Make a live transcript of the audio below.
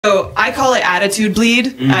So I call it attitude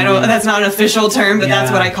bleed. That's not an official term, but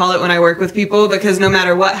that's what I call it when I work with people, because no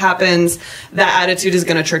matter what happens, that attitude is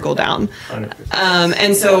going to trickle down.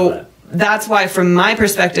 And so that's why, from my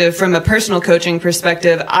perspective, from a personal coaching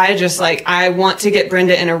perspective, I want to get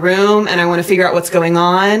Brenda in a room and I want to figure out what's going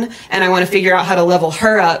on and I want to figure out how to level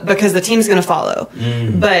her up, because the team's going to follow.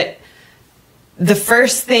 But the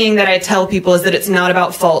first thing that I tell people is that it's not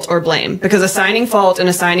about fault or blame, because assigning fault and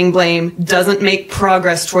assigning blame doesn't make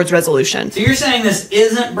progress towards resolution. So you're saying this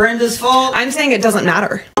isn't Brenda's fault? I'm saying it doesn't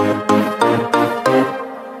matter.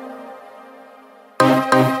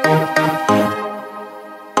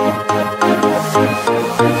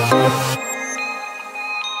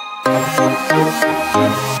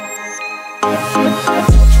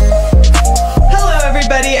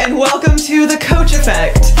 And welcome to the Coach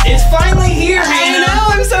Effect. It's finally here, Hannah. I know,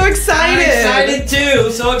 I'm so excited. I'm excited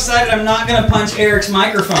too. So excited I'm not going to punch Eric's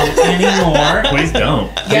microphone anymore. Please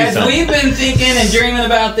don't. Guys, we've been thinking and dreaming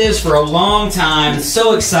about this for a long time.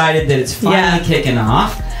 So excited that it's finally kicking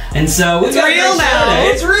off. And so it's real now.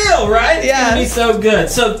 It's real, right? It's going to be so good.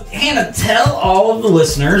 So, Hannah, tell all of the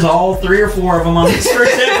listeners, all 3 or 4 of them on this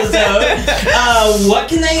first episode, what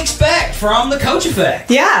can they expect from the Coach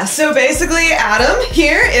Effect? Yeah, so basically, Adam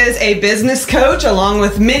here is a business coach along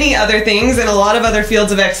with many other things and a lot of other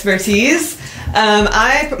fields of expertise.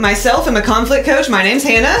 I myself am a conflict coach. My name's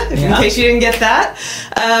Hannah, in case you didn't get that.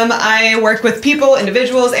 I work with people,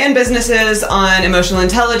 individuals, and businesses on emotional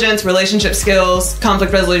intelligence, relationship skills,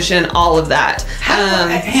 conflict resolution, all of that.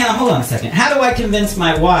 Hannah, hold on a second. How do I convince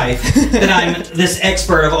my wife that I'm this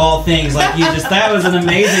expert of all things like you just? That was an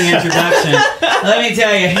amazing introduction. Let me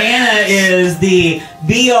tell you, Hannah is the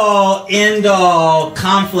be-all, end-all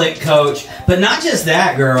conflict coach. But not just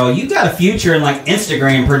that, girl. You've got a future in like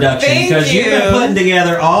Instagram production, because you've been putting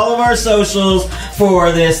together all of our socials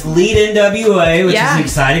for this Lead NWA, which is an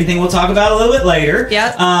exciting thing we'll talk about a little bit later.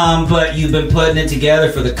 But you've been putting it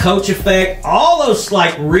together for the Coach Effect. All those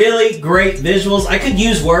like really great visuals. I could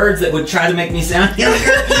use words that would try to make me sound younger,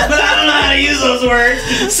 but I don't know how to use those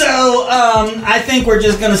words. So I think we're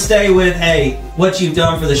just gonna stay with, hey, what you've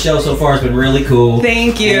done for the show so far has been really cool.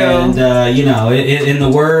 Thank you. And you know, in the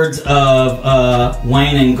words of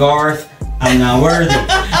Wayne and Garth, I'm not worthy.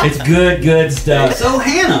 It's good stuff. So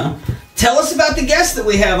Hannah, tell us about the guest that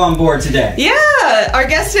we have on board today. Yeah, our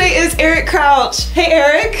guest today is Eric Crouch. Hey,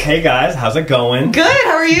 Eric. Hey, guys. How's it going? Good.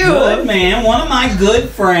 How are you? Good, man. One of my good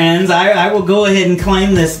friends. I will go ahead and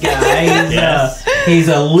claim this guy. He's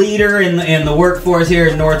a leader in the workforce here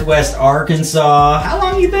in Northwest Arkansas. How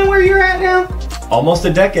long you been where you're at now? Almost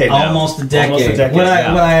a decade now. Almost a decade. Almost a decade, what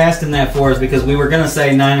I asked him that for is because we were going to say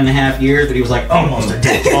 9.5 years, but he was like, almost a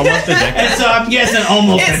decade. Almost a decade. And so I'm guessing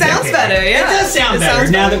almost a decade. It sounds better, yeah. It does sound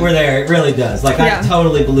better. Now that we're there, it really does. Like, I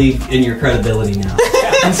totally believe in your credibility now.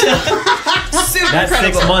 And so, that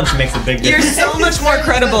credible. 6 months makes a big difference. You're so much more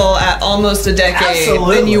credible at almost a decade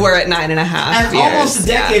than you were at 9.5 years. Almost a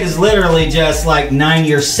decade is literally just like 9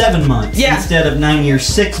 years, 7 months instead of 9 years,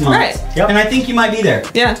 6 months. Right. Yep. And I think you might be there.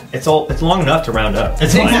 Yeah. It's long enough to round up.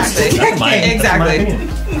 It's exactly.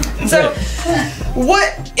 So,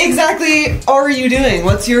 what exactly are you doing?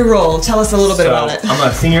 What's your role? Tell us a little bit about it. I'm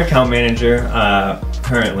a senior account manager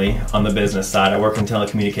currently on the business side. I work in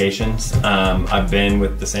telecommunications. I've been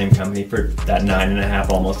with the same company for that 9.5,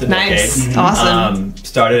 almost a decade. Nice. Awesome.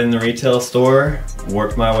 Started in the retail store,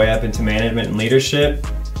 worked my way up into management and leadership,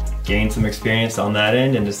 gained some experience on that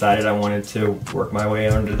end, and decided I wanted to work my way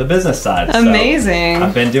onto the business side. Amazing. So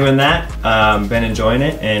I've been doing that, been enjoying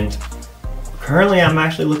it, and currently I'm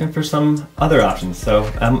actually looking for some other options.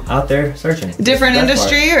 So I'm out there searching. Different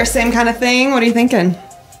industry or same kind of thing? What are you thinking?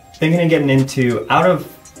 Thinking of getting into out of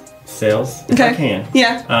sales if I can.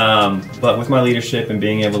 Yeah. But with my leadership and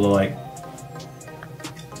being able to like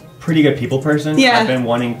pretty good people person. I've been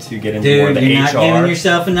wanting to get into more of the HR. You're not giving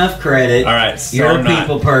yourself enough credit. All right, so you're a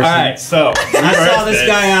people person. All right, so I saw this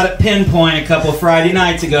guy out at Pinpoint a couple Friday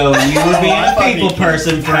nights ago, and you were being a people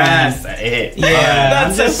person, friend. Yeah,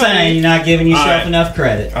 I'm just saying you're not giving yourself enough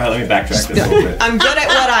credit. All right, let me backtrack this a little bit. I'm good at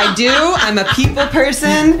what I do. I'm a people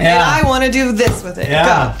person, and I want to do this with it.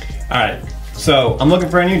 Yeah. Go. All right, so I'm looking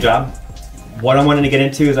for a new job. What I'm wanting to get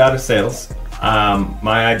into is out of sales.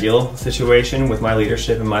 My ideal situation with my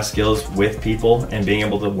leadership and my skills with people and being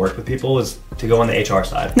able to work with people is to go on the HR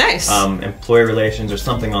side. Nice. Employee relations or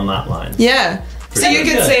something on that line. Yeah. So you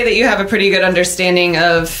could say that you have a pretty good understanding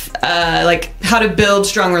of like how to build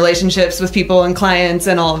strong relationships with people and clients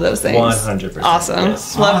and all of those things. 100%. Awesome.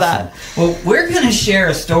 Yes. Love that. Well, we're going to share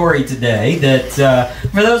a story today that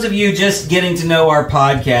for those of you just getting to know our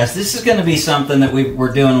podcast, this is going to be something that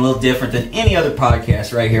we're doing a little different than any other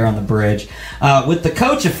podcast right here on the bridge. With the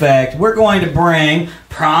Coach Effect, we're going to bring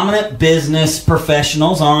prominent business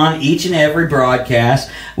professionals on each and every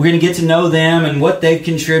broadcast. We're going to get to know them and what they've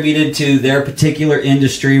contributed to their particular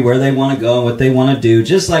industry, where they want to go and what they want to do,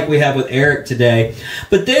 just like we have with Eric today.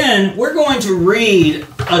 But then we're going to read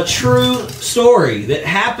a true story that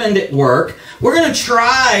happened at work. We're going to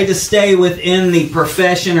try to stay within the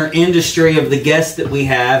profession or industry of the guests that we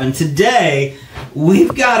have. And today,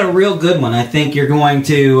 we've got a real good one I think you're going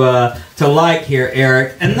to like here,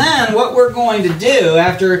 Eric. And then what we're going to do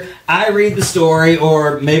after I read the story,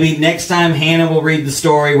 or maybe next time Hannah will read the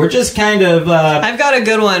story, we're just kind of... I've got a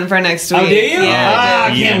good one for next week. Oh, do you? Yeah,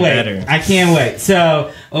 I can't wait. Better. I can't wait.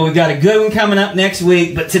 So, we've got a good one coming up next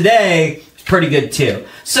week, but today... pretty good too.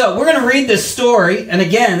 So we're going to read this story, and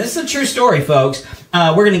again, this is a true story, folks.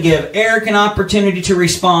 We're going to give Eric an opportunity to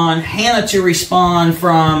respond, Hannah to respond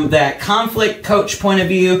from that conflict coach point of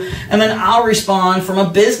view, and then I'll respond from a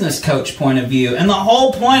business coach point of view. And the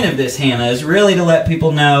whole point of this, Hannah, is really to let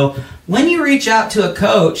people know when you reach out to a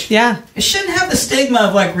coach, it shouldn't have the stigma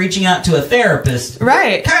of like reaching out to a therapist.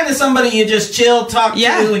 Right. Kind of somebody you just chill, talk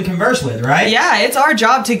to, and converse with, right? Yeah, it's our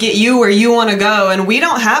job to get you where you want to go, and we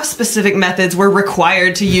don't have specific methods we're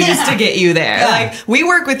required to use to get you there. Like, we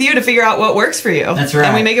work with you to figure out what works for you. That's right.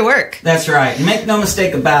 And we make it work. That's right. Make no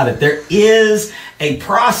mistake about it. There is a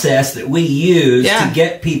process that we use to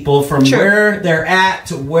get people from where they're at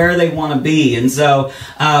to where they want to be. And so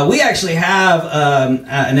we actually have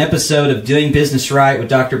an episode of Doing Business Right with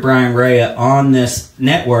Dr. Brian Rhea on this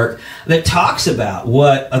network that talks about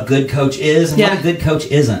what a good coach is and what a good coach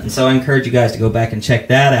isn't. And so I encourage you guys to go back and check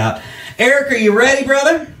that out. Eric, are you ready,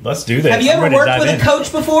 brother? Let's do this. Have you ever worked with a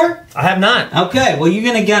coach before? I have not. Okay, well, you're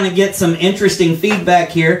going to kind of get some interesting feedback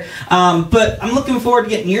here, but I'm looking forward to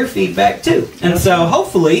getting your feedback, too. And so,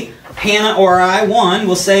 hopefully, Hannah or I,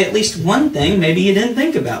 will say at least one thing maybe you didn't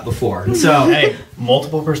think about before. And so, hey,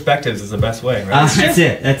 multiple perspections is the best way, right?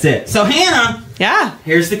 That's it. So, Hannah,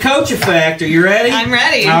 here's the coach effect. Are you ready? I'm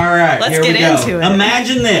ready. All right, let's here get we go. into it.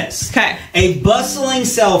 Imagine this. Okay. A bustling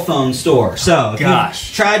cell phone store. So, if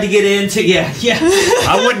you tried to get into,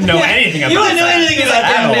 I wouldn't know anything about that. You wouldn't know anything about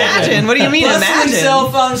that. Imagine. What do you mean, bustling imagine? Cell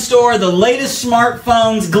phone store. The latest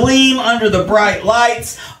smartphones gleam under the bright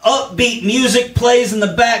lights. Upbeat music plays in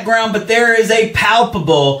the background, but there is a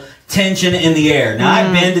palpable tension in the air. Now,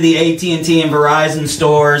 I've been to the AT&T and Verizon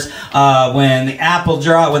stores when the Apple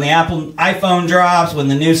iPhone drops, when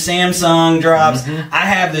the new Samsung drops. I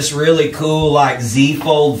have this really cool like Z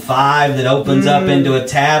Fold 5 that opens up into a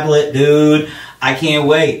tablet, dude. I can't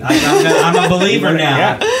wait. I'm a believer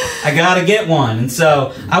now. I gotta get one. And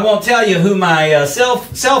so I won't tell you who my cell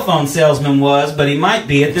phone salesman was, but he might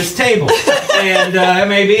be at this table. And it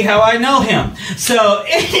may be how I know him. So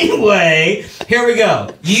anyway, here we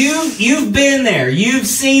go. You've been there. You've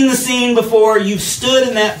seen the scene before. You've stood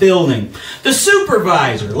in that building. The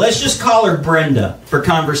supervisor, let's just call her Brenda for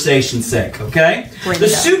conversation's sake, okay? Brenda. The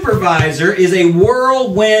supervisor is a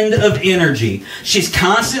whirlwind of energy. She's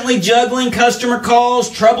constantly juggling customer calls,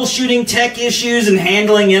 troubleshooting tech issues, and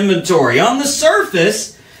handling inventory. On the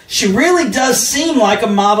surface, she really does seem like a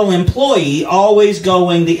model employee, always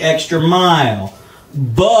going the extra mile.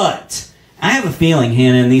 But I have a feeling,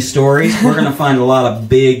 Hannah, in these stories, we're going to find a lot of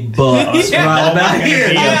big butts right about here.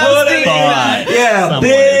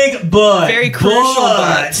 Big butt. Very crucial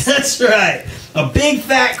butt. That's right. A big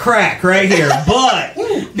fat crack right here. But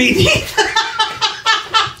beneath...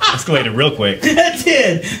 Escalated real quick. That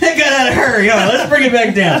did. That got out of hurry. All right, let's bring it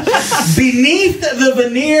back down. Beneath the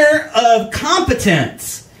veneer of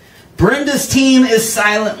competence, Brenda's team is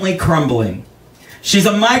silently crumbling. She's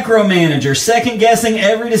a micromanager, second-guessing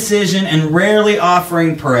every decision and rarely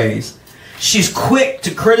offering praise. She's quick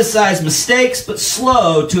to criticize mistakes, but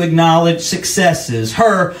slow to acknowledge successes.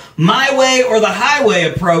 Her my way or the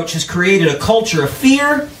highway approach has created a culture of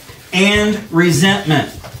fear and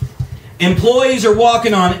resentment. Employees are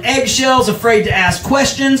walking on eggshells, afraid to ask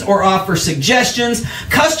questions or offer suggestions.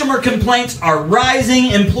 Customer complaints are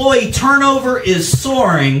rising. Employee turnover is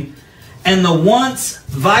soaring. And the once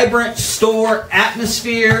vibrant store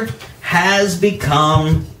atmosphere has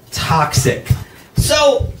become toxic.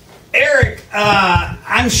 So, Eric,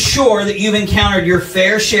 I'm sure that you've encountered your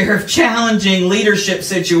fair share of challenging leadership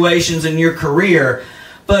situations in your career.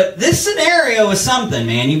 But this scenario is something,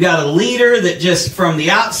 man. You've got a leader that just from the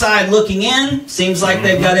outside looking in, seems like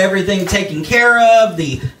they've got everything taken care of.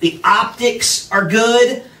 The optics are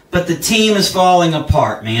good, but the team is falling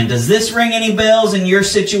apart, man. Does this ring any bells in your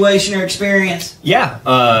situation or experience? Yeah,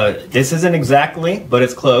 this isn't exactly, but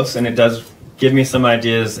it's close, and it does give me some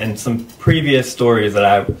ideas and some previous stories that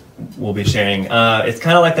I will be sharing. It's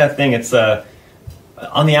kind of like that thing. It's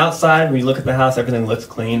on the outside, when you look at the house, everything looks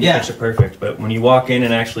clean, picture perfect. But when you walk in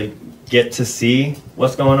and actually get to see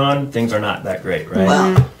what's going on, things are not that great, right?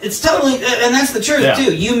 Well, it's totally, and that's the truth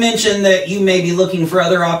too. You mentioned that you may be looking for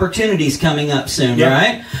other opportunities coming up soon,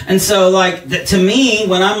 right? And so, like, to me,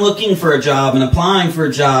 when I'm looking for a job and applying for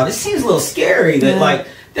a job, it seems a little scary that, like,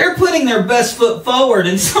 they're putting their best foot forward,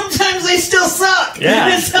 and sometimes they still suck.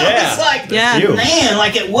 Yeah, so it's like, man,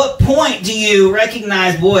 like, at what point do you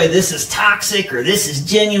recognize, boy, this is toxic or this is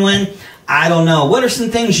genuine? I don't know. What are some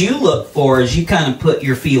things you look for as you kind of put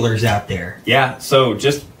your feelers out there? Yeah, so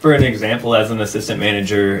just for an example, as an assistant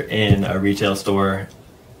manager in a retail store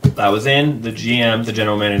I was in, the GM, the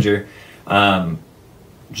general manager,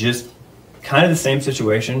 just kind of the same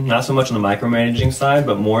situation, not so much on the micromanaging side,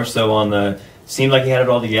 but more so on the, seemed like he had it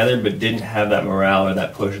all together, but didn't have that morale or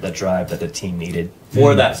that push or that drive that the team needed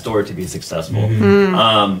for that store to be successful.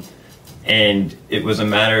 And it was a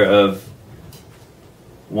matter of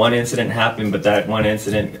one incident happened, but that one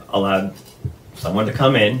incident allowed someone to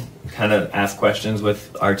come in, kind of ask questions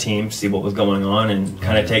with our team, see what was going on, and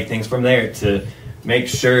kind of take things from there to make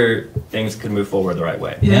sure things could move forward the right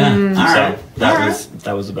way. So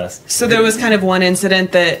that was the best. So there was kind of one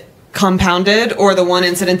incident that compounded, or the one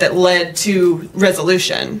incident that led to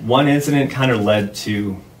resolution? One incident kind of led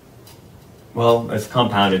to, well, it's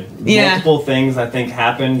compounded. Multiple things, I think,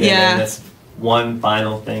 happened, and then this one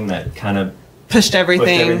final thing that kind of pushed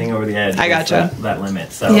everything over the edge. I gotcha. That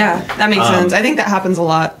limit. So yeah, that makes sense. I think that happens a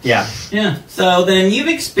lot. Yeah. So then you've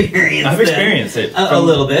experienced I've experienced it a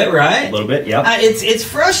little bit, right? A little bit, yeah. It's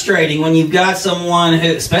frustrating when you've got someone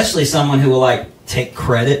who, especially someone who will like take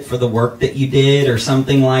credit for the work that you did or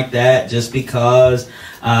something like that, just because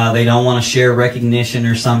they don't want to share recognition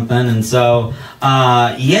or something. And so,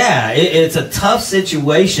 it's a tough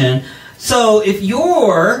situation. So if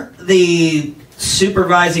you're the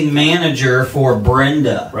supervising manager for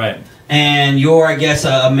Brenda, right, and you're, I guess,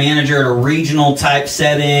 a manager at a regional type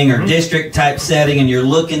setting or district type setting, and you're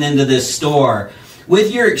looking into this store,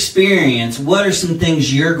 with your experience, what are some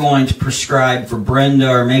things you're going to prescribe for Brenda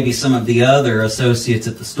or maybe some of the other associates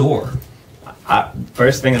at the store?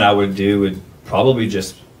 First thing that I would do would probably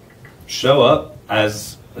just show up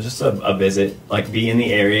as just a visit, like be in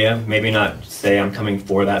the area, maybe not say I'm coming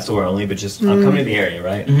for that store only, but just I'm coming to the area,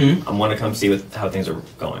 right? I want to come see how things are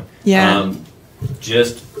going.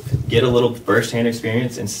 Just get a little first-hand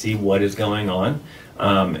experience and see what is going on,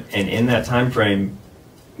 and in that time frame,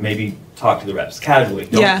 maybe talk to the reps casually.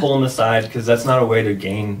 Don't pull them aside, because that's not a way to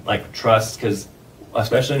gain like trust, because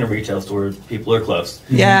especially in a retail store, people are close.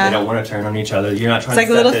 They don't want to turn on each other. You're not trying. It's like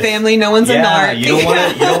a little family. No one's a narc. You don't want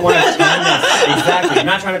to. You don't want to turn this exactly. You're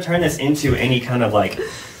not trying to turn this into any kind of like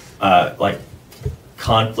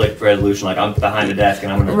conflict resolution. Like I'm behind the desk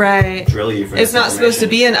and I'm going to drill you for. It's not supposed to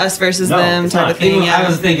be an us versus them type of thing. I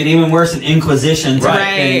was thinking even worse, an inquisition type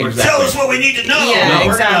thing. Exactly. Tell us what we need to know. Yeah,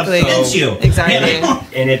 exactly.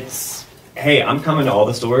 Exactly. And it's, hey, I'm coming to all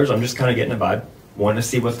the stores. I'm just kind of getting a vibe. Want to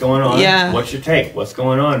see what's going on. What's your take? What's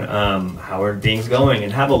going on? How are things going?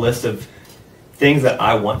 And have a list of things that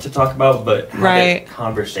I want to talk about, but have it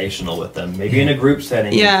conversational with them. Maybe in a group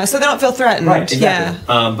setting. So they don't feel threatened. Exactly.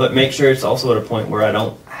 But make sure it's also at a point where I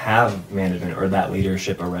don't have management or that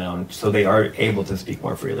leadership around, so they are able to speak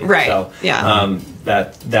more freely. So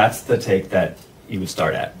that's the take that you would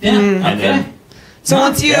start at. And then. So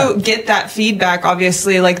once you get that feedback,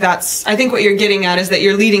 obviously, like that's, I think what you're getting at is that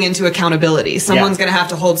you're leading into accountability. Someone's going to have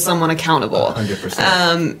to hold someone accountable.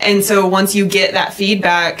 100%. And so once you get that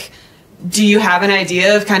feedback, do you have an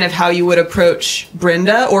idea of kind of how you would approach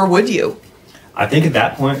Brenda, or would you? I think at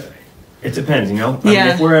that point, it depends, you know? I mean,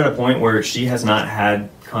 if we're at a point where she has not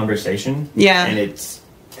had conversation, and it's,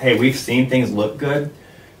 hey, we've seen things look good,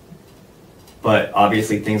 but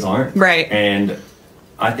obviously things aren't. And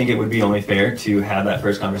I think it would be only fair to have that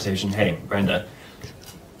first conversation. Hey, Brenda,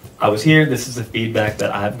 I was here. This is the feedback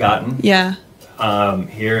that I've gotten.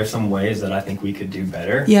 Here are some ways that I think we could do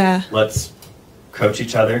better. Let's coach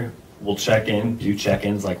each other. We'll check in, do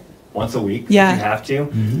check-ins like once a week if you have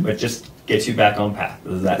to, but just get you back on path.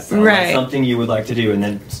 Does that sound like something you would like to do? And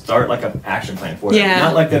then start like an action plan for them.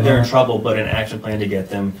 Not like that they're in trouble, but an action plan to get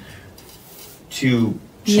them to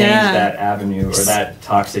change that avenue or that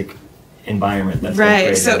toxic environment that's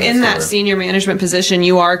right. So in that senior management position,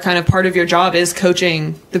 you are kind of part of your job is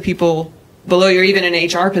coaching the people below you, or even an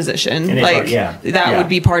HR position. That would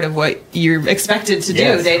be part of what you're expected to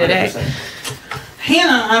do day to day. 100%.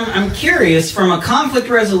 Hannah, I'm curious, from a conflict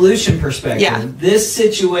resolution perspective, this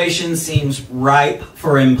situation seems ripe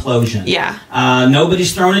for implosion. Yeah.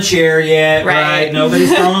 Nobody's thrown a chair yet, right?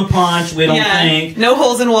 Nobody's thrown a punch, we don't think. No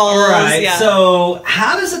holes in walls. Right. Yeah. So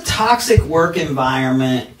how does a toxic work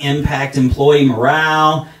environment impact employee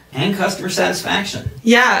morale and customer satisfaction?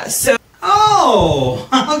 Yeah, so... Oh,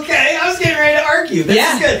 okay. I was getting ready to argue.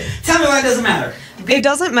 This is good. Tell me why it doesn't matter. It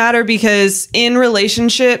doesn't matter because in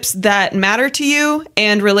relationships that matter to you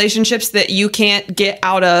and relationships that you can't get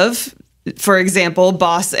out of, for example,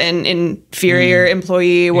 boss and inferior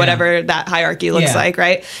employee, whatever that hierarchy looks like,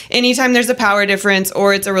 right? Anytime there's a power difference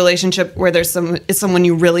or it's a relationship where it's someone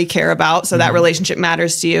you really care about, so that relationship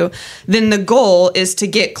matters to you, then the goal is to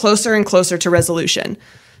get closer and closer to resolution.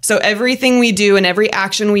 So everything we do and every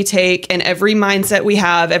action we take and every mindset we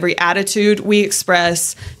have, every attitude we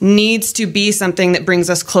express needs to be something that brings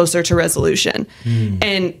us closer to resolution.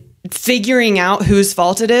 And figuring out whose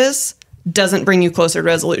fault it is doesn't bring you closer to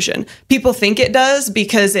resolution. People think it does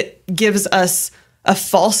because it gives us a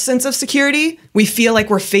false sense of security. We feel like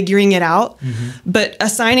we're figuring it out. But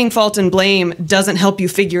assigning fault and blame doesn't help you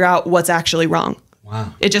figure out what's actually wrong.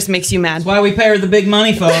 Wow. It just makes you mad. That's why we pay her the big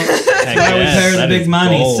money, folks. That's why we pay her the big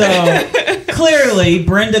money. Gold. So clearly,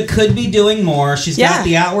 Brenda could be doing more. She's got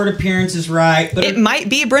the outward appearances right. But it might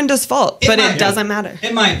be Brenda's fault, but it doesn't matter.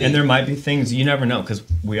 It might be. And there might be things you never know because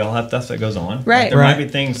we all have stuff that goes on. Right. Like, there might be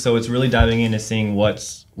things. So it's really diving into seeing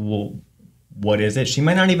what is it? She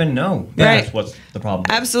might not even know. That's what's the problem.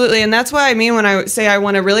 Absolutely. And that's what I mean when I say I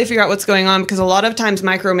want to really figure out what's going on, because a lot of times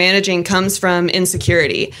micromanaging comes from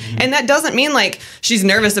insecurity. And that doesn't mean like she's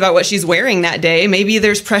nervous about what she's wearing that day. Maybe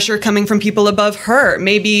there's pressure coming from people above her.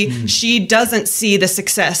 Maybe she doesn't see the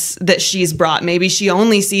success that she's brought. Maybe she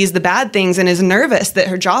only sees the bad things and is nervous that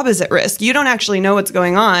her job is at risk. You don't actually know what's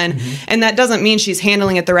going on. And that doesn't mean she's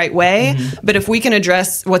handling it the right way. But if we can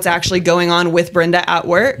address what's actually going on with Brenda at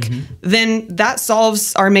work, then that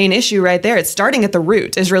solves our main issue right there. It's starting at the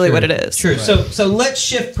root is really what it is. True. So let's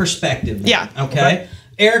shift perspective then. Yeah. Okay.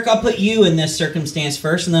 Eric, I'll put you in this circumstance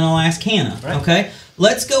first, and then I'll ask Hannah. Okay.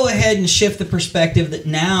 Let's go ahead and shift the perspective that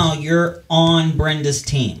now you're on Brenda's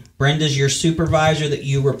team. Brenda's your supervisor that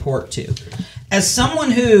you report to. As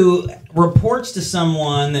someone who reports to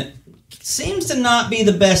someone that seems to not be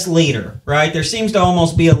the best leader, right? There seems to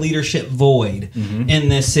almost be a leadership void in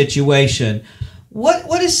this situation.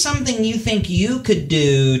 What is something you think you could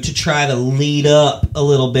do to try to lead up a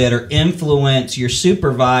little bit or influence your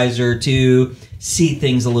supervisor to see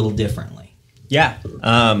things a little differently? Yeah.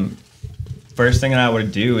 First thing that I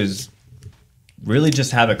would do is really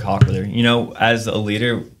just have a talk with her. You know, as a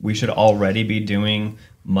leader, we should already be doing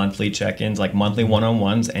monthly check-ins, like monthly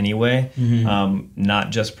one-on-ones anyway, not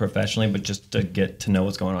just professionally, but just to get to know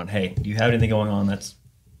what's going on. Hey, do you have anything going on that's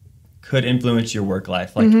could influence your work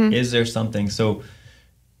life? Like, is there something? So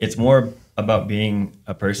it's more about being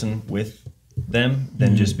a person with them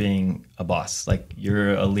than just being a boss. Like,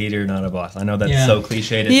 you're a leader, not a boss. I know that's so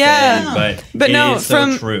cliche to say, but no, is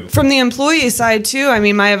so true. From the employee side too, I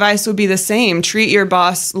mean, my advice would be the same. Treat your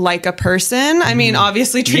boss like a person. I mean,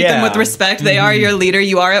 obviously treat them with respect. They are your leader.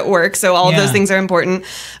 You are at work. So all of those things are important.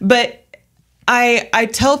 But I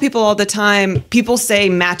tell people all the time, people say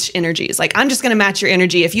match energies. Like, I'm just going to match your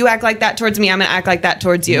energy. If you act like that towards me, I'm going to act like that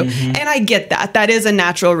towards you. And I get that. That is a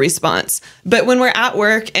natural response. But when we're at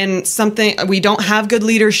work and we don't have good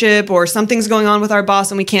leadership or something's going on with our boss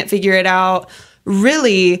and we can't figure it out,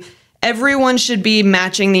 really, everyone should be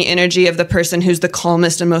matching the energy of the person who's the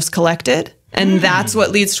calmest and most collected. And that's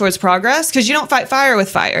what leads towards progress, because you don't fight fire with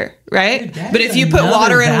fire, right? But if you put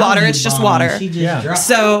water in water, it's just water.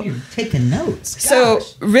 So you're taking notes. Gosh. So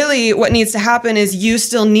really what needs to happen is you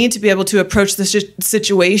still need to be able to approach the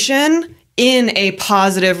situation in a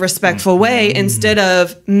positive, respectful way instead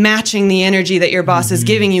of matching the energy that your boss is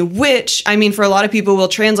giving you, which, I mean, for a lot of people will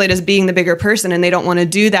translate as being the bigger person, and they don't want to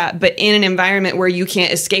do that. But in an environment where you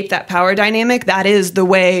can't escape that power dynamic, that is the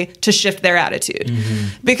way to shift their attitude.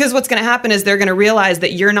 Because what's going to happen is they're going to realize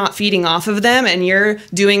that you're not feeding off of them and you're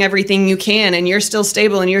doing everything you can and you're still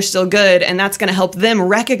stable and you're still good. And that's going to help them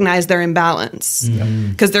recognize their imbalance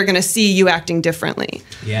because they're going to see you acting differently.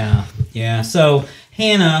 Yeah. So,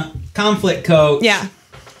 Hannah, conflict coach. Yeah.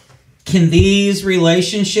 Can these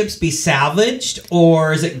relationships be salvaged,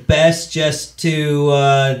 or is it best just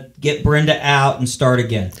to get Brenda out and start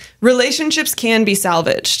again? Relationships can be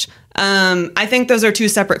salvaged. I think those are two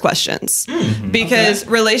separate questions because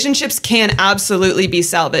relationships can absolutely be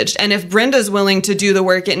salvaged. And if Brenda's willing to do the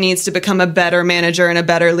work it needs to become a better manager and a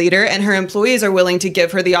better leader, and her employees are willing to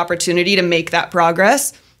give her the opportunity to make that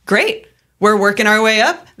progress, great. We're working our way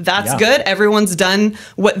up. That's good. Everyone's done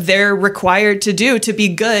what they're required to do to be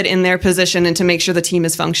good in their position and to make sure the team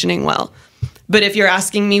is functioning well. But if you're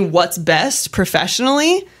asking me what's best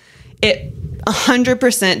professionally, it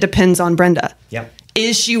 100% depends on Brenda. Yep.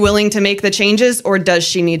 Is she willing to make the changes, or does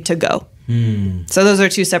she need to go? So those are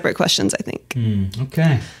two separate questions, I think.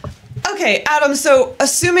 Okay. Okay, Adam, so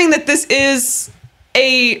assuming that this is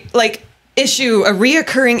a issue, a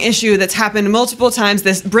reoccurring issue that's happened multiple times,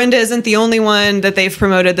 Brenda isn't the only one that they've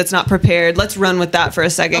promoted that's not prepared. Let's run with that for a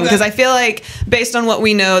second, because I feel like based on what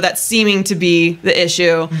we know, that's seeming to be the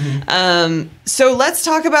issue. So let's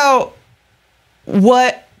talk about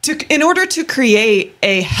in order to create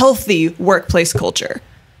a healthy workplace culture,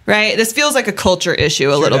 right? This feels like a culture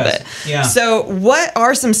issue a little bit. Yeah. So what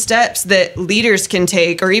are some steps that leaders can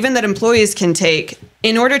take, or even that employees can take,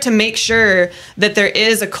 in order to make sure that there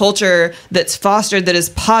is a culture that's fostered that is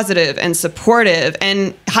positive and supportive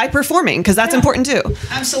and high performing? Because that's important too.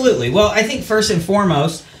 Absolutely. Well, I think first and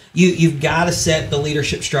foremost, you've got to set the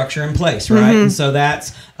leadership structure in place, right? And so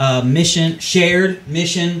that's shared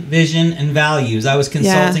mission, vision, and values. I was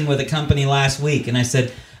consulting with a company last week, and I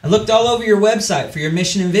said, I looked all over your website for your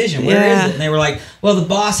mission and vision. Where is it? And they were like, well, the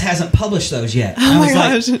boss hasn't published those yet. And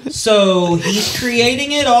I was like, so he's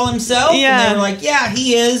creating it all himself? And they were like, yeah,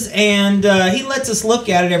 he is. And he lets us look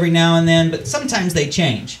at it every now and then, but sometimes they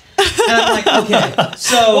change. And I'm like, okay,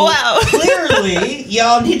 so clearly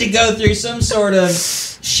y'all need to go through some sort of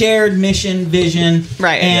shared mission, vision,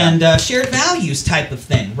 and shared values type of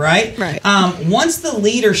thing, right? Once the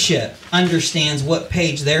leadership understands what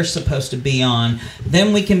page they're supposed to be on,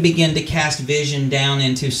 then we can begin to cast vision down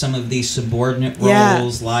into some of these subordinate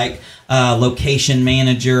roles like location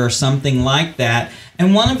manager or something like that.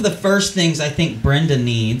 And one of the first things I think Brenda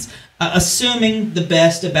needs, assuming the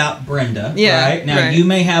best about Brenda, right? Now, you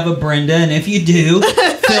may have a Brenda, and if you do,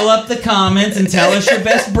 fill up the comments and tell us your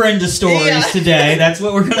best Brenda stories today. That's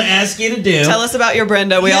what we're going to ask you to do. Tell us about your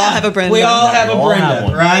Brenda. We all have a Brenda. We all have a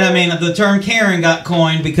Brenda, right? I mean, the term Karen got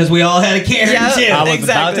coined because we all had a Karen, too. I was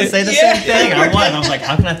about to say the same thing. I was like,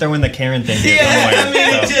 how can I throw in the Karen thing here? I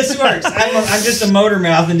mean, it just works. I'm just a motor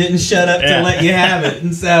mouth and didn't shut up to let you have it.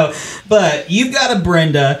 And so, but you've got a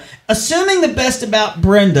Brenda. Assuming the best about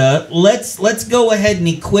Brenda, let's go ahead and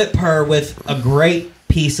equip her with a great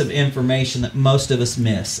piece of information that most of us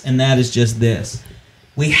miss, and that is just this.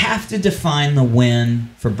 We have to define the win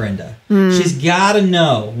for Brenda. She's got to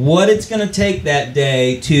know what it's going to take that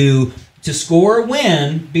day to score a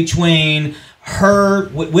win between her,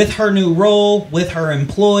 with her new role, with her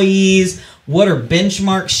employees, what are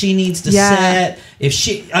benchmarks she needs to set. If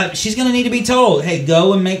she's going to need to be told, hey,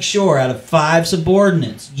 go and make sure out of 5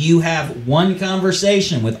 subordinates, you have one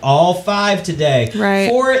conversation with all 5 today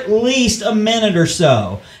for at least a minute or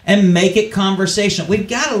so, and make it conversational. We've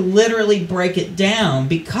got to literally break it down,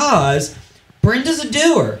 because Brenda's a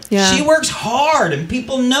doer. She works hard, and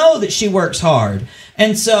people know that she works hard.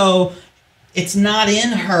 And so it's not in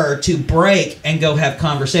her to break and go have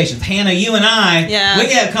conversations. Hannah, you and I, we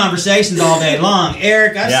can have conversations all day long.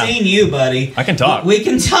 Eric, I've seen you, buddy. I can talk. We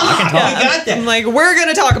can talk. We got that. I'm like, we're going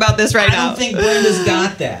to talk about this now. I don't think Brenda's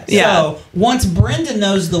got that. So once Brenda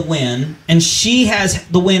knows the win, and she has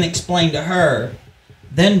the win explained to her,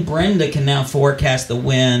 then Brenda can now forecast the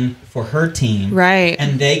win for her team.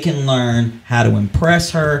 And they can learn how to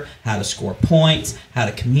impress her, how to score points, how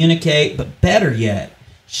to communicate, but better yet,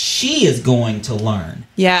 she is going to learn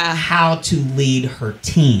how to lead her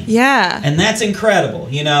team. And that's incredible,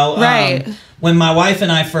 you know. When my wife and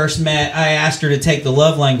I first met, I asked her to take the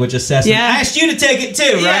love language assessment. I asked you to take it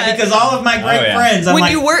too, right? Because all of my great friends, when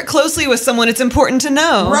you work closely with someone, it's important to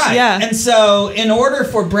know. And so in order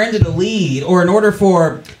for Brenda to lead, or in order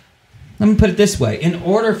for, let me put it this way, in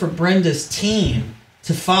order for Brenda's team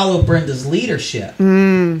to follow Brenda's leadership,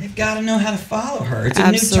 they've got to know how to follow her. It's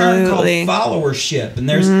a new term called followership, and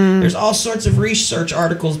there's all sorts of research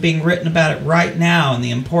articles being written about it right now, and the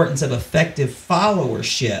importance of effective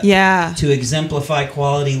followership to exemplify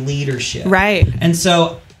quality leadership. And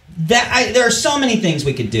so there are so many things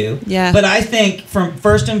we could do, but I think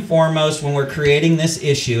first and foremost, when we're creating this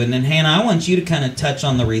issue, and then Hannah, I want you to kind of touch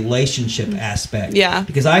on the relationship aspect,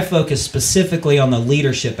 because I focus specifically on the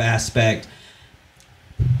leadership aspect.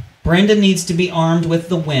 Brenda needs to be armed with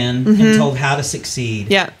the win and told how to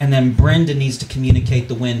succeed. And then Brenda needs to communicate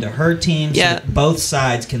the win to her team so that both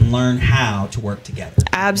sides can learn how to work together.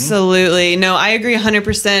 Absolutely. No, I agree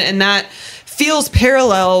 100%. And that feels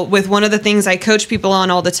parallel with one of the things I coach people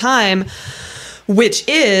on all the time, which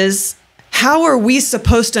is, how are we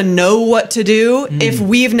supposed to know what to do if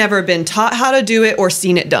we've never been taught how to do it or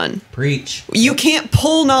seen it done? Preach. You can't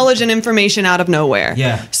pull knowledge and information out of nowhere.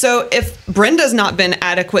 Yeah. So if Brenda's not been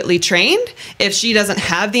adequately trained, if she doesn't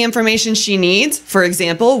have the information she needs, for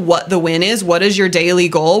example, what the win is, what is your daily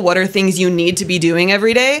goal, what are things you need to be doing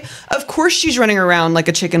every day, of course she's running around like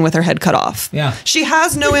a chicken with her head cut off. Yeah. She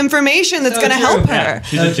has no information that's going to help her. Yeah.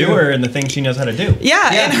 She's a doer in the things she knows how to do.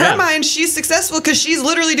 Yeah, in her mind, she's successful because she's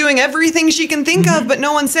literally doing everything she can think of, but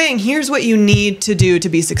no one's saying, here's what you need to do to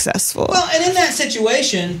be successful. Well, and in that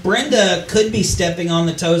situation, Brenda could be stepping on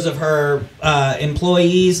the toes of her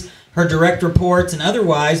employees, her direct reports, and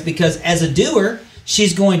otherwise, because as a doer,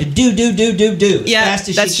 she's going to do as fast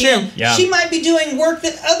as she can. Yeah. She might be doing work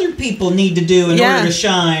that other people need to do in order to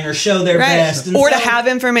shine or show their best. And or to have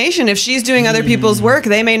information. If she's doing other people's work,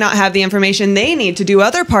 they may not have the information they need to do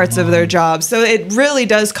other parts of their job. So it really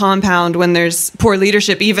does compound when there's poor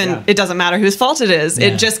leadership. Even it doesn't matter whose fault it is.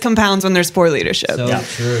 It just compounds when there's poor leadership. So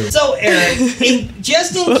true. So Eric,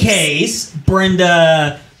 just in case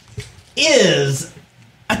Brenda is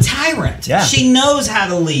a tyrant. Yeah. She knows how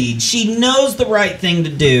to lead. She knows the right thing to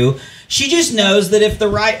do. She just knows that if the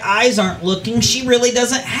right eyes aren't looking, she really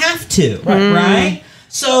doesn't have to. Right?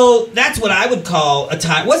 So that's what I would call a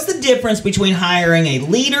tyrant. What's the difference between hiring a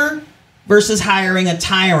leader versus hiring a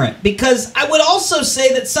tyrant? Because I would also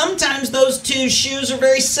say that sometimes those two shoes are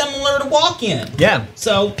very similar to walk in. Yeah.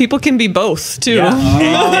 So people can be both too. Yeah.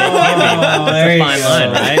 It's a fine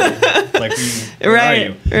line, right? Like, where are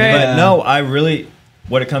you? But no, I really...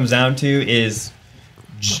 What it comes down to is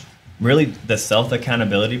really the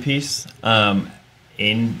self-accountability piece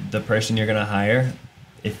in the person you're going to hire.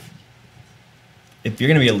 If you're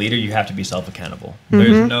going to be a leader, you have to be self-accountable.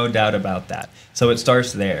 There's no doubt about that. So it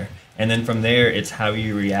starts there. And then from there, it's how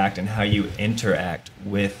you react and how you interact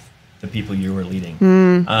with the people you were leading.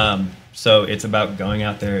 So it's about going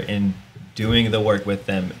out there and doing the work with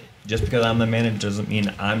them. Just because I'm the manager doesn't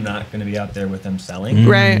mean I'm not going to be out there with them selling.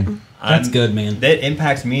 Right. That's good, man. That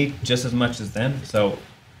impacts me just as much as them. So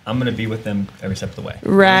I'm going to be with them every step of the way.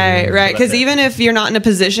 Right. Because even if you're not in a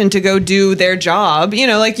position to go do their job, you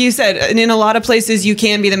know, like you said, and in a lot of places you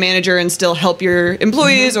can be the manager and still help your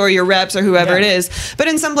employees or your reps or whoever it is. But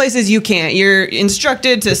in some places you can't. You're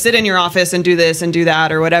instructed to sit in your office and do this and do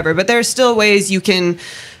that or whatever. But there's still ways you can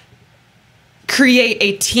create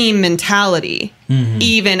a team mentality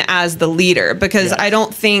even as the leader, because I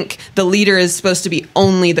don't think the leader is supposed to be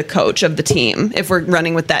only the coach of the team, if we're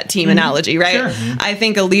running with that team analogy, right? I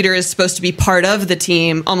think a leader is supposed to be part of the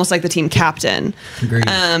team, almost like the team captain.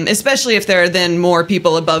 Especially if there are then more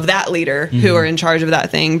people above that leader who are in charge of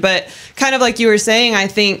that thing. But kind of like you were saying, I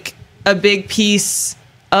think a big piece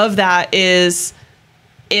of that is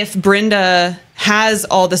if Brenda has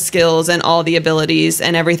all the skills and all the abilities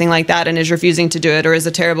and everything like that and is refusing to do it or is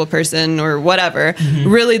a terrible person or whatever,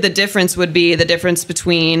 really the difference would be the difference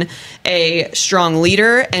between a strong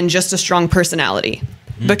leader and just a strong personality.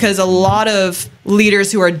 Because a lot of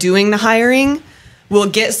leaders who are doing the hiring will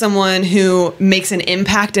get someone who makes an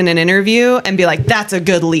impact in an interview and be like, that's a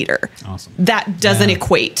good leader. Awesome. That doesn't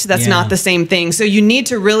equate. That's not the same thing. So you need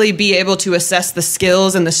to really be able to assess the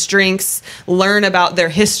skills and the strengths, learn about their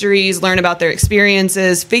histories, learn about their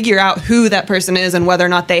experiences, figure out who that person is and whether or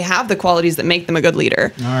not they have the qualities that make them a good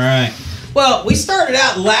leader. All right. Well, we started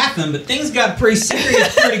out laughing, but things got pretty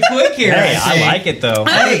serious pretty quick here. Hey, I like it, though.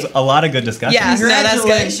 That was a lot of good discussion. Yeah,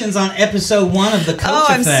 congratulations on episode 1 of the Coach Effect.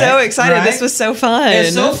 I'm so excited. Right? This was so fun.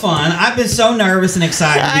 It's so fun. I've been so nervous and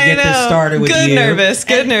excited to get this started with you. Good nervous.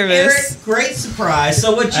 Eric, great surprise.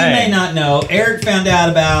 So what you may not know, Eric found out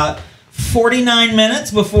about 49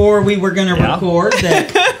 minutes before we were going to record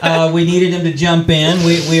that we needed him to jump in.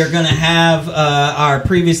 We are going to have our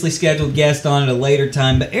previously scheduled guest on at a later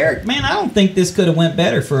time. But Eric, man, I don't think this could have went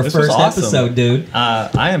better for a first episode, dude.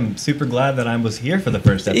 I am super glad that I was here for the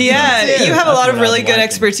first episode. Yeah, you have a lot of really good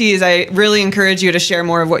expertise. I really encourage you to share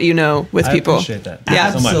more of what you know with people. I appreciate that.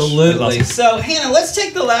 Yeah, absolutely. So, Hannah, let's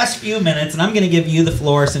take the last few minutes, and I'm going to give you the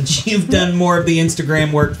floor since you've done more of the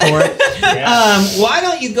Instagram work for it. Why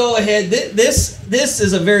don't you go ahead? This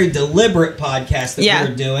is a very deliberate podcast that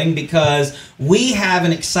we're doing because we have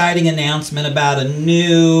an exciting announcement about a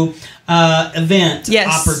new event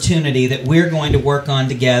opportunity that we're going to work on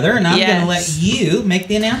together, and I'm going to let you make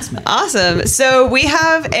the announcement. Awesome. So we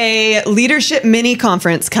have a leadership mini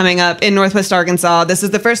conference coming up in Northwest Arkansas. This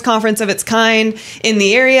is the first conference of its kind in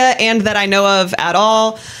the area and that I know of at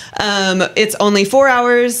all. It's only 4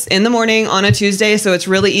 hours in the morning on a Tuesday, so it's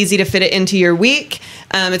really easy to fit it into your week.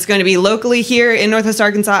 It's going to be locally here in Northwest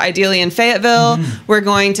Arkansas, ideally in Fayetteville. We're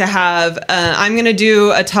going to have, I'm going to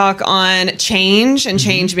do a talk on change and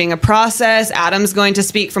change being a process. Adam's going to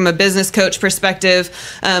speak from a business coach perspective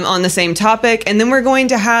on the same topic. And then we're going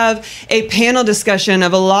to have a panel discussion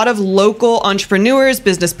of a lot of local entrepreneurs,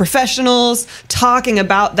 business professionals, talking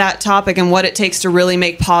about that topic and what it takes to really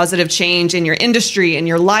make positive change in your industry, in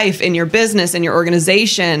your life, in your business, in your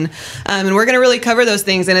organization. And we're going to really cover those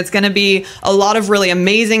things. And it's going to be a lot of really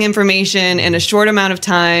amazing information in a short amount of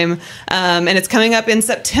time. And it's coming up in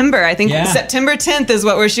September. I think September 10th is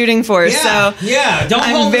what we're shooting for. So don't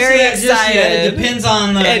I'm hold very us to that excited. Just yet. It depends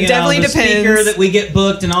on the, the speaker that we get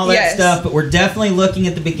booked and all that stuff. But we're definitely looking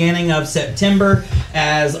at the beginning of September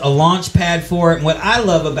as a launch pad for it. And what I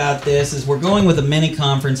love about this is we're going with a mini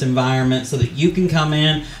conference environment so that you can come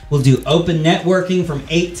in. We'll do open networking from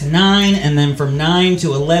 8 to 9, and then from 9 to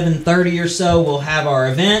 11:30 or so, we'll have our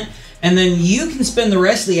event. And then you can spend the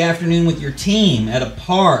rest of the afternoon with your team at a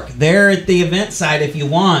park, there at the event site if you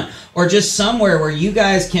want, or just somewhere where you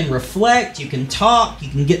guys can reflect, you can talk, you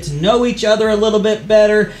can get to know each other a little bit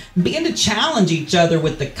better, and begin to challenge each other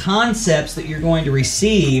with the concepts that you're going to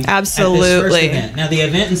receive at this first event. Now, the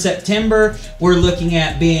event in September, we're looking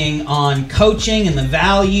at being on coaching and the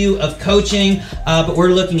value of coaching, but we're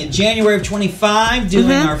looking at January of 25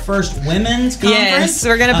 doing our first women's conference. Yes,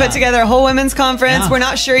 we're going to put together a whole women's conference. We're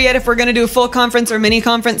not sure yet if we're going to do a full conference or mini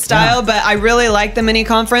conference style, but I really like the mini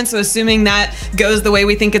conference, so assuming that goes the way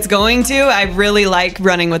we think it's going to, I really like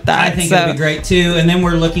running with that. I think it'll be great too. And then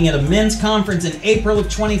we're looking at a men's conference in April of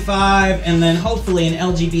 25, and then hopefully an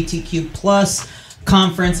LGBTQ plus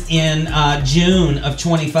conference in June of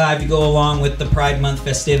 25 to go along with the Pride Month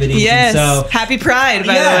festivities. Yes. And so, happy Pride,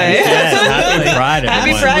 by the way. Happy Pride, everyone.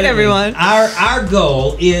 Happy Pride, everyone. Our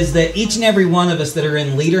goal is that each and every one of us that are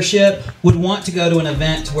in leadership would want to go to an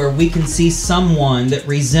event where we can see someone that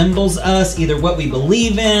resembles us, either what we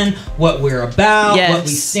believe in, what we're about, what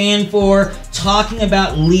we stand for, talking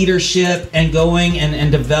about leadership and going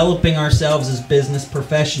and developing ourselves as business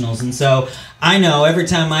professionals. And so I know every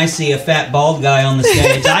time I see a fat bald guy on the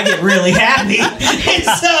stage, I get really happy. And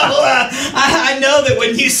so I know that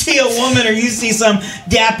when you see a woman or you see some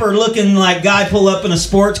dapper looking like guy pull up in a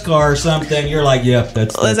sports car or something, you're like, yep,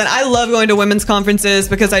 that's Listen, I love going to women's conferences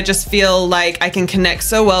because I just feel like I can connect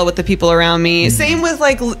so well with the people around me. Same with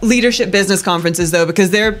like leadership business conferences though,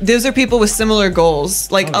 because those are people with similar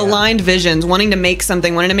goals, like aligned visions, wanting to make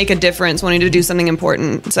something, wanting to make a difference, wanting to do something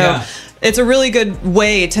important. So it's a really good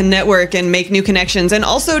way to network and make new connections, and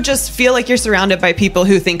also just feel like you're surrounded by people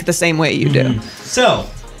who think the same way you do. So,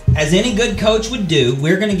 as any good coach would do,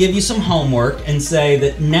 we're going to give you some homework and say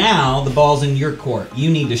that now the ball's in your court.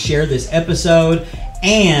 You need to share this episode,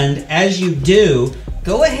 and as you do,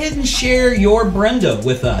 go ahead and share your Brenda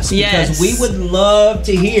with us. Because we would love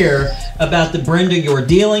to hear about the Brenda you're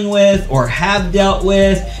dealing with or have dealt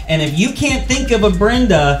with. And if you can't think of a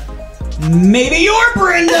Brenda, maybe you're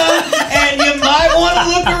Brenda, and you might want to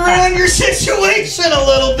look around your situation a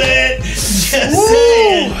little bit. Just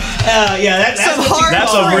saying. That's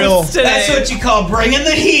what you call bringing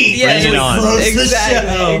the heat. Yes. Bring it on.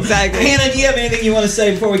 Exactly. Hannah, do you have anything you want to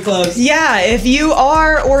say before we close? Yeah, if you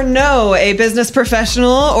are or know a business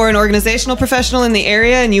professional or an organizational professional in the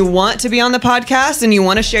area and you want to be on the podcast and you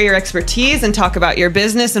want to share your expertise and talk about your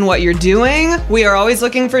business and what you're doing, we are always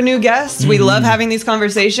looking for new guests. We love having these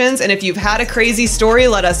conversations, and if you've had a crazy story,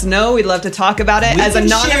 let us know. We'd love to talk about it as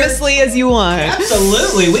anonymously as you want.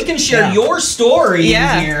 Absolutely. We can share your story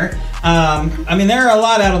in here. I mean, there are a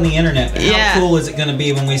lot out on the internet, but how cool is it going to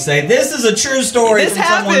be when we say, this is a true story from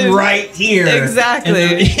someone right here. Exactly.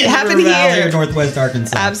 It happened here in Northwest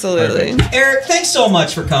Arkansas. Absolutely. Perfect. Eric, thanks so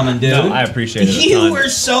much for coming, dude. No, I appreciate it. You were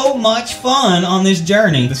so much fun on this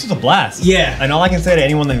journey. This was a blast. Yeah. And all I can say to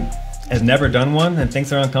anyone that has never done one and thinks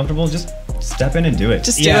they're uncomfortable, just step in and do it.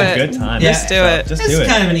 Just do it. Have a good time. Just do it. Just this do is it.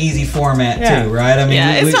 kind of an easy format too, right? I mean,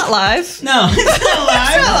 it's not live. No, it's not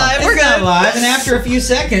live. It's not live. We're It's not good. live. And after a few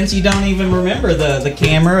seconds, you don't even remember the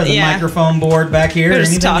camera or the microphone board back here or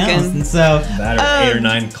just anything talking. else. And so that or 8 or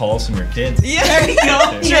 9 calls from your kids. Yeah, there you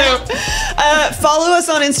go. True. Follow us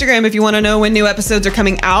on Instagram if you want to know when new episodes are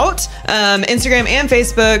coming out. Instagram and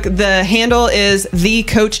Facebook. The handle is The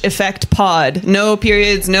Coach Effect Pod. No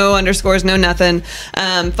periods, no underscores, no nothing.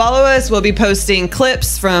 Follow us. We'll be posting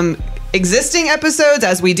clips from existing episodes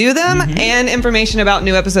as we do them and information about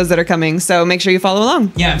new episodes that are coming. So make sure you follow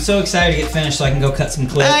along. Yeah, I'm so excited to get finished so I can go cut some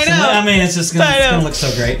clips. I know. I mean, it's just going to look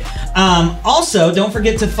so great. Also, don't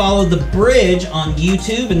forget to follow The Bridge on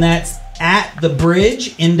YouTube, and that's at The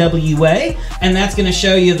Bridge NWA, and that's going to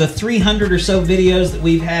show you the 300 or so videos that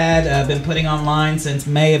we've had been putting online since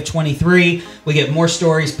May of 23. We get more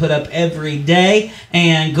stories put up every day,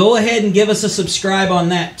 and go ahead and give us a subscribe on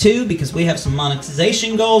that too, because we have some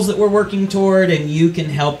monetization goals that we're working toward, and you can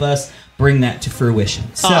help us bring that to fruition.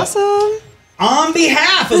 So, awesome. On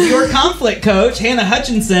behalf of your conflict coach, Hannah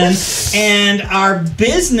Hutchinson, and our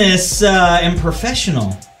business and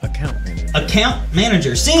professional account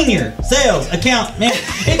manager, senior sales account manager.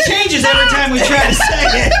 It changes every time we try to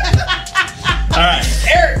say it. All right.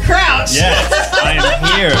 Eric Crouch. Yes, I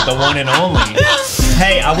am here, the one and only.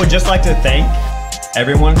 Hey, I would just like to thank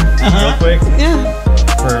everyone real quick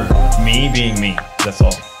for me being me. That's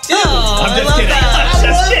all. Dude, I'm just kidding.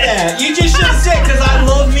 I love that. You just should have said, because I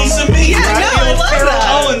love me some me. Yeah, right? no, I love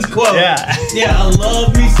that. Owens quote. Yeah, I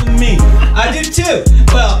love me some me. I do too.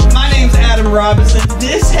 Well, my name's Adam Robison.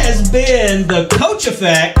 This has been the Coach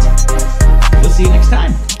Effect. We'll see you next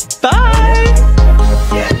time. Bye.